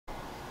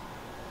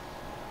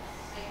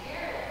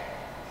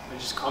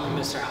Just call me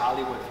Mr.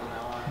 Hollywood from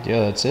now on. Yeah,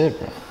 that's it,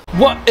 bro.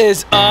 What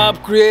is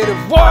up, creative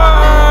world?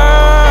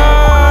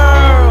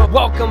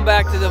 Welcome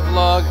back to the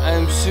vlog. I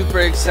am super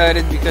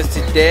excited because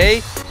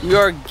today we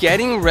are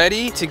getting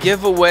ready to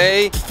give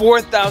away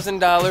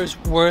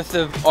 $4,000 worth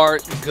of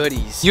art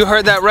goodies. You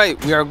heard that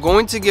right. We are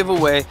going to give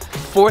away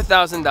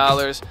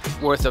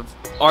 $4,000 worth of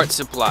art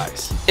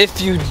supplies.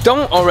 If you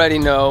don't already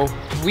know,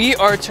 we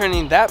are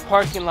turning that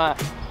parking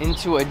lot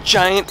into a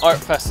giant art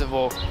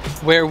festival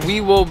where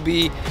we will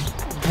be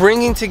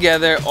bringing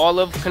together all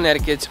of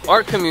Connecticut's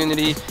art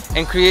community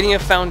and creating a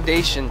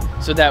foundation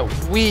so that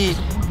we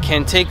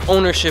can take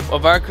ownership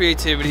of our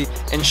creativity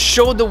and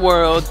show the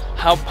world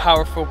how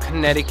powerful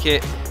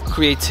Connecticut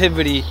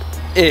creativity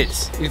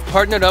is. We've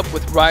partnered up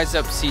with Rise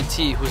Up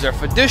CT, who's our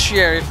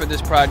fiduciary for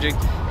this project,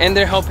 and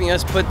they're helping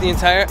us put the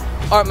entire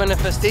art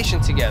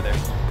manifestation together.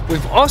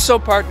 We've also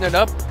partnered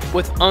up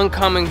with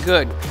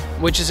UncommonGood,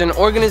 which is an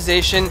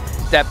organization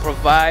that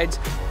provides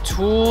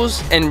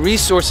tools and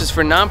resources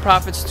for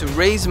nonprofits to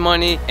raise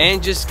money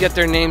and just get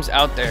their names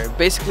out there.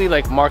 Basically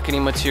like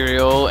marketing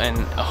material and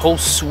a whole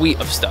suite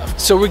of stuff.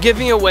 So we're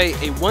giving away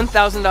a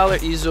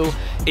 $1,000 easel,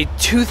 a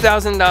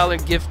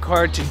 $2,000 gift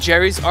card to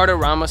Jerry's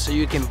Artarama so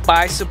you can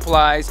buy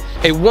supplies,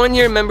 a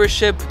 1-year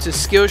membership to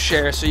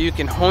SkillShare so you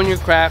can hone your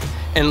craft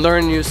and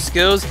learn new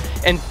skills,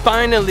 and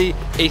finally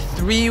a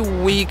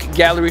 3-week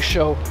gallery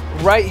show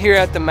right here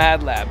at the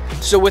Mad Lab.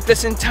 So with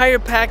this entire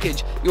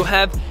package, you'll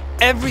have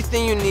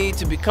everything you need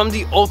to become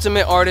the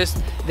ultimate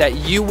artist that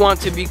you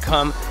want to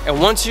become. And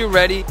once you're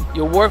ready,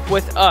 you'll work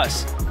with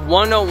us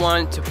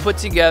 101 to put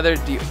together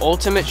the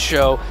ultimate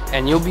show,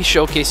 and you'll be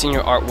showcasing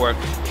your artwork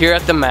here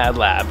at the Mad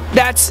Lab.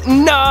 That's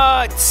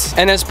nuts!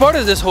 And as part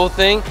of this whole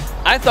thing,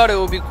 I thought it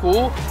would be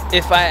cool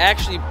if I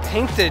actually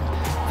painted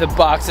the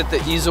box that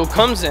the easel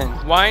comes in.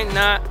 Why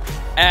not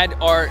add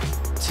art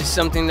to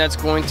something that's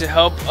going to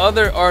help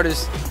other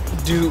artists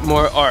do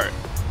more art?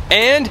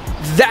 And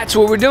that's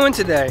what we're doing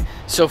today.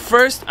 So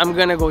first, I'm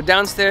gonna go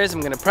downstairs, I'm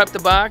gonna prep the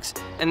box,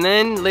 and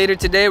then later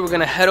today, we're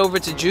gonna head over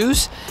to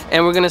Juice,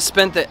 and we're gonna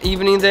spend the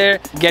evening there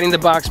getting the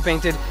box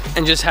painted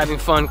and just having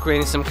fun,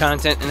 creating some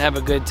content, and have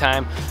a good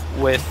time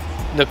with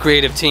the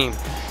creative team.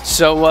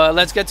 So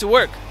let's get to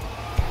work.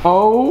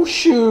 Oh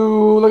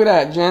shoot, look at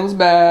that, Jen's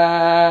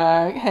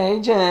back. Hey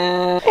Jen.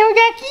 And we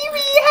got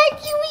Kiwi, hi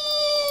Kiwi.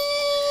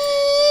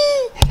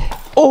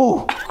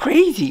 Oh,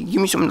 crazy,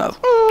 give me some love.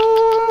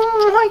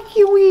 Hi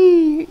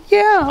Kiwi,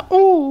 yeah,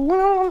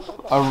 oh.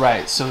 All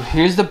right, so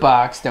here's the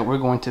box that we're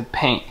going to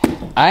paint.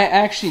 I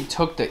actually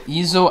took the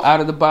easel out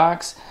of the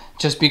box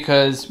just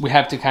because we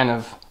have to kind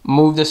of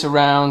move this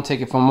around,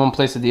 take it from one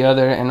place to the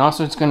other, and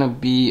also it's gonna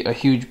be a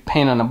huge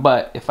pain on the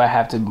butt if I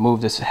have to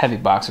move this heavy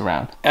box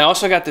around. I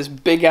also got this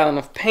big gallon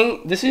of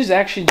paint. This is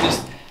actually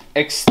just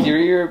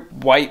exterior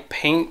white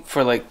paint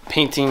for like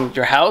painting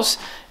your house,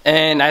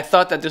 and I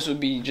thought that this would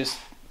be just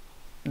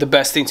the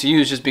best thing to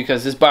use just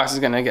because this box is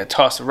gonna get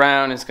tossed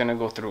around. It's gonna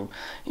go through,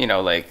 you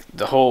know, like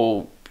the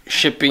whole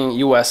shipping,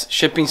 US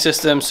shipping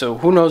system, so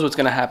who knows what's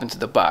gonna happen to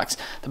the box.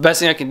 The best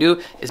thing I can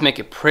do is make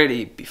it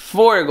pretty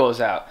before it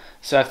goes out.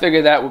 So I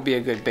figured that would be a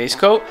good base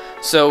coat.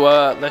 So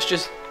let's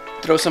just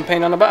throw some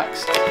paint on the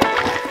box.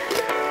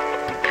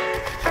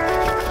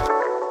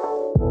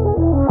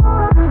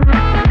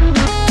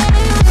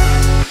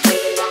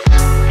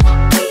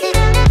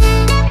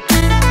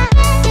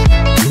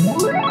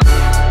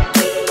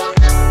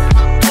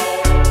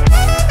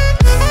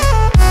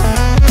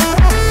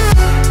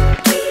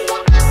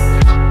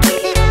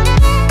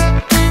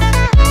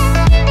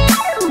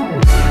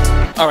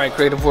 Alright,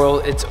 creative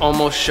world, it's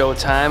almost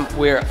showtime.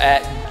 We're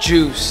at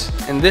Juice,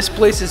 and this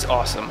place is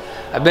awesome.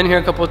 I've been here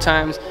a couple of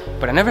times,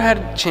 but I never had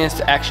a chance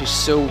to actually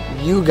show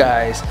you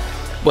guys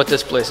what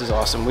this place is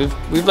awesome. We've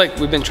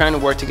been trying to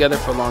work together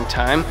for a long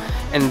time,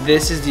 and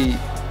this is the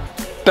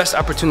best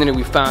opportunity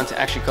we found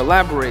to actually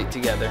collaborate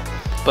together.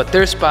 But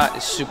their spot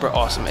is super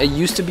awesome. It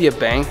used to be a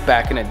bank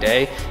back in the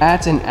day.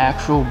 That's an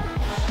actual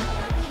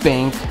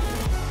bank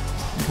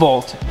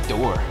vault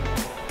door.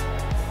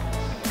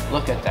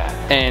 Look at that.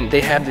 And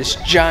they have this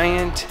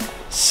giant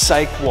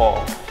cyc wall,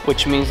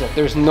 which means that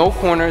there's no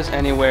corners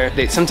anywhere.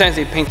 Sometimes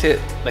they paint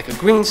it like a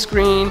green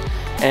screen,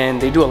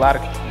 and they do a lot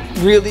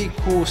of really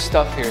cool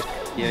stuff here.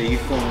 Yeah, you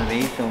filming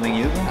me, filming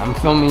you? I'm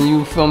filming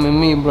you, filming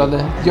me,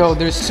 brother. Yo,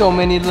 there's so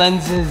many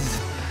lenses.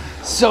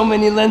 So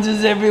many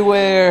lenses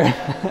everywhere.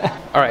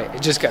 All right,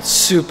 it just got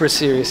super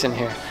serious in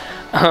here.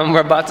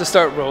 We're about to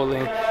start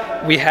rolling.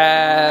 We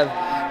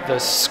have the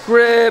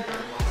script,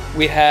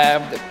 we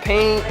have the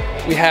paint,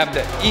 we have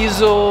the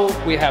easel,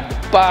 we have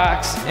the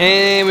box,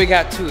 and we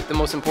got Tooth, the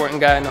most important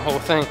guy in the whole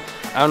thing.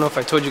 I don't know if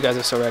I told you guys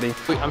this already.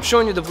 I'm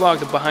showing you the vlog,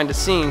 the behind the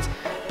scenes,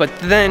 but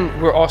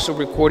then we're also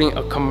recording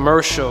a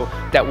commercial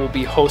that will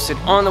be hosted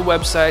on the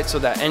website so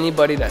that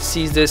anybody that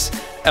sees this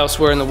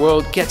elsewhere in the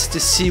world gets to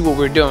see what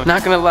we're doing.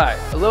 Not gonna lie,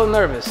 a little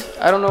nervous.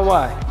 I don't know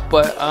why,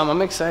 but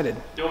I'm excited.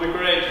 You'll be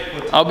great.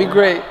 I'll be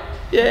great.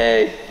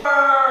 Yay.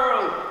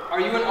 Are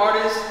you an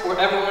artist or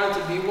ever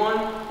wanted to be one?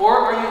 Or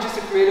are you just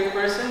a creative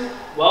person?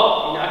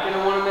 Well, you're not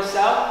gonna wanna miss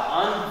out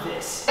on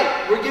this.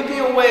 We're giving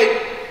away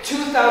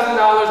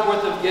 $2,000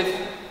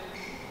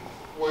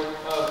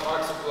 worth of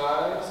art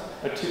supplies.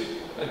 A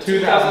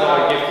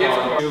 $2,000 gift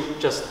card. Do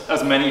just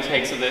as many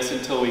takes of this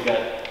until we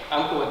get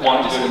I'm cool with that.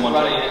 one Just good and one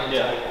running bad. it.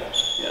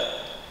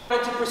 Yeah.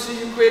 Want to pursue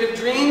your creative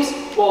dreams?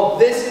 Well,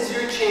 this is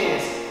your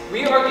chance.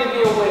 We are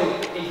giving away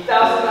a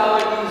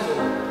 $1,000 easel,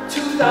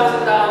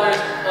 $2,000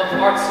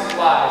 of art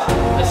supplies,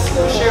 a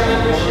SkillShare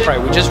membership. All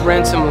right, we just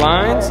ran some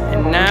lines,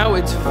 and now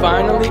it's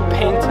finally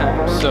paint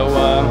time. So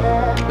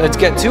let's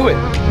get to it.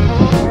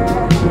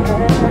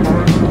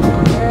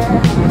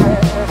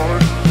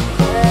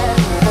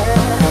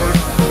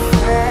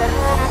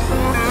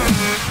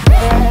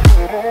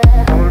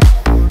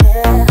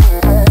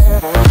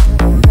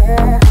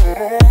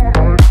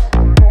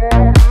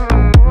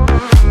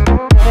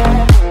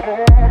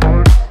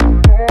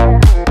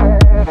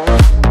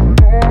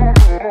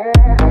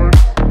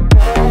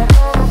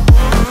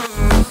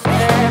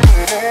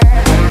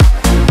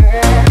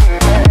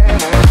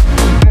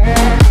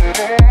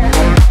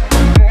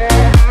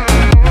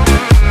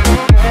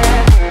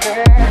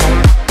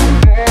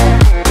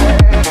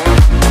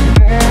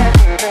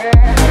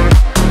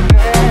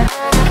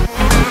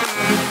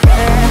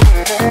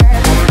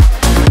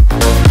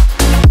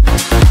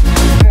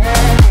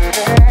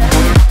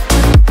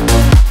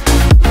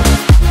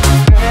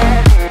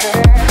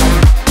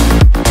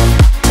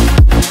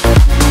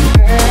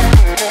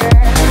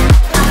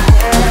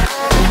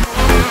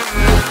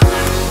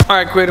 All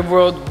right, Creative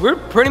World, we're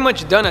pretty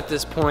much done at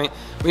this point.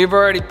 We've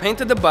already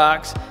painted the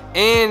box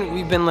and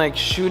we've been like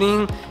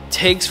shooting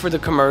takes for the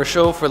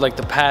commercial for like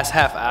the past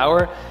half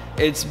hour.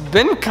 It's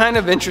been kind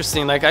of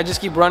interesting. Like I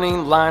just keep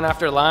running line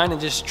after line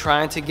and just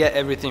trying to get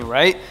everything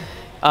right.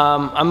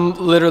 I'm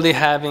literally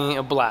having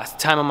a blast,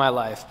 time of my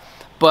life.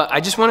 But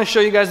I just want to show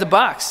you guys the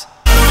box.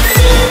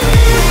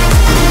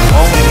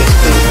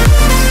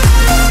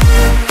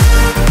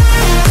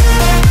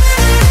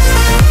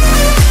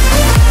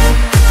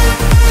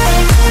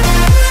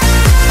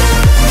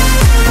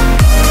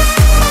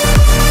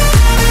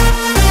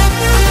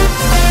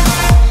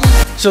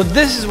 So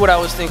this is what I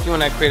was thinking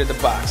when I created the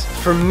box.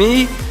 For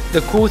me, the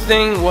cool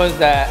thing was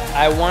that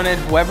I wanted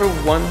whoever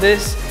won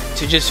this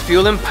to just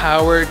feel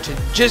empowered to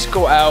just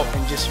go out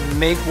and just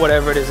make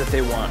whatever it is that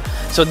they want.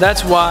 So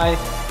that's why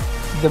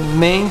the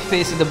main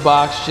face of the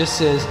box just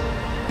says,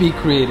 be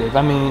creative.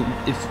 I mean,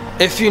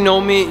 if you know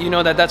me, you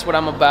know that that's what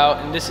I'm about,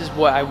 and this is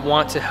what I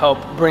want to help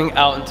bring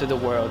out into the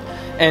world.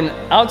 And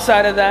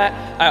outside of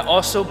that, I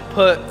also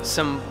put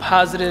some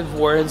positive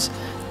words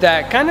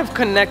that kind of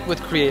connect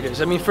with creators.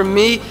 I mean, for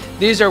me,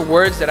 these are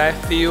words that I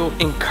feel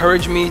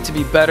encourage me to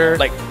be better,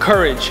 like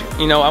courage.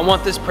 You know, I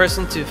want this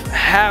person to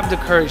have the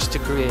courage to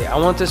create. I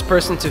want this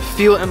person to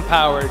feel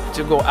empowered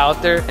to go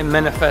out there and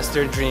manifest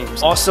their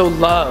dreams. Also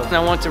love. And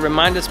I want to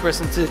remind this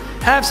person to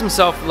have some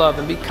self-love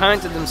and be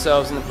kind to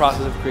themselves in the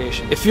process of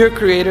creation. If you're a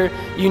creator,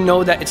 you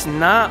know that it's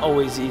not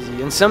always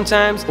easy. And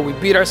sometimes we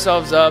beat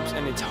ourselves up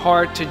and it's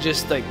hard to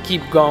just like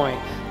keep going.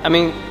 I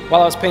mean,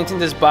 while I was painting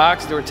this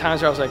box, there were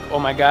times where I was like, oh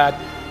my God,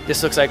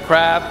 this looks like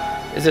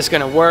crap. Is this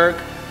gonna work?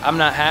 I'm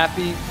not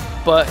happy.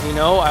 But you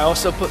know, I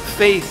also put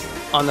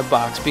faith on the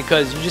box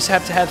because you just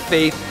have to have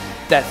faith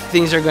that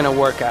things are gonna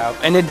work out.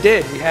 And it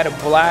did. We had a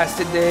blast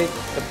today.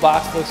 The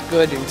box looks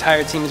good. The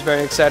entire team is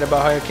very excited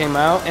about how it came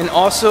out. And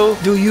also,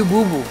 do you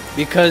boo-boo?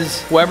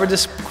 Because whoever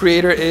this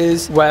creator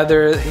is,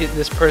 whether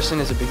this person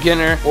is a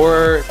beginner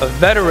or a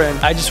veteran,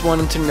 I just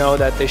want them to know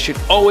that they should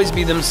always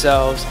be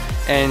themselves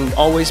and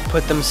always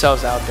put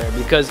themselves out there,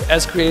 because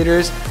as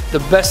creators, the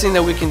best thing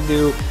that we can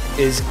do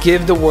is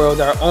give the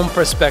world our own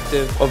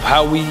perspective of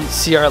how we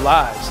see our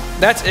lives.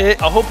 That's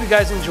it. I hope you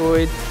guys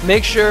enjoyed.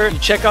 Make sure you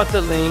check out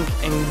the link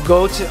and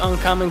go to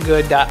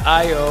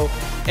UncommonGood.io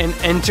and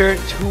enter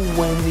to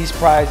win these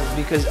prizes,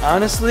 because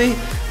honestly,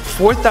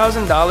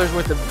 $4,000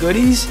 worth of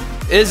goodies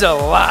is a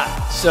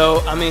lot.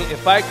 So, I mean,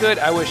 if I could,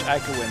 I wish I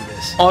could win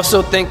this.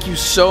 Also, thank you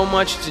so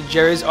much to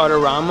Jerry's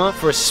Artarama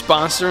for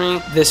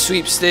sponsoring this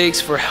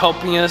sweepstakes, for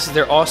helping us.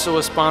 They're also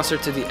a sponsor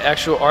to the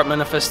actual art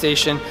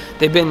manifestation.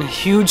 They've been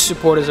huge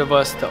supporters of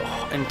us the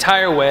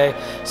entire way.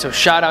 So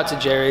shout out to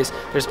Jerry's.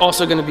 There's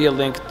also gonna be a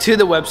link to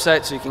the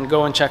website so you can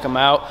go and check them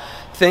out.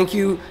 Thank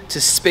you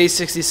to Space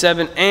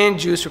 67 and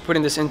Juice for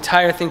putting this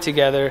entire thing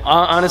together.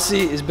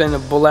 Honestly, it's been a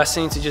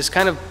blessing to just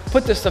kind of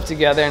put this stuff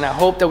together, and I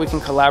hope that we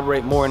can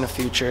collaborate more in the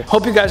future.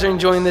 Hope you guys are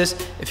enjoying this.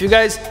 If you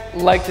guys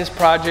like this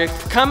project,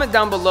 comment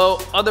down below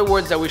other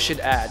words that we should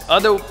add,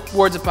 other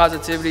words of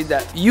positivity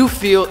that you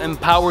feel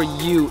empower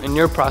you in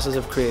your process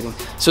of creating,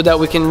 so that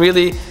we can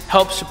really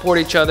help support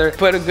each other,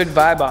 put a good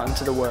vibe out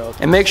into the world.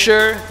 And make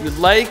sure you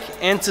like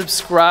and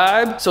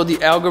subscribe so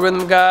the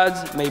algorithm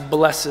gods may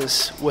bless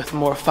us with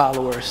more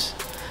followers.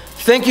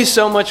 Thank you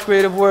so much,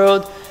 Creative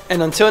World,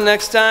 and until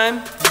next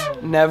time,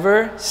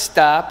 never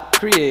stop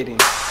creating.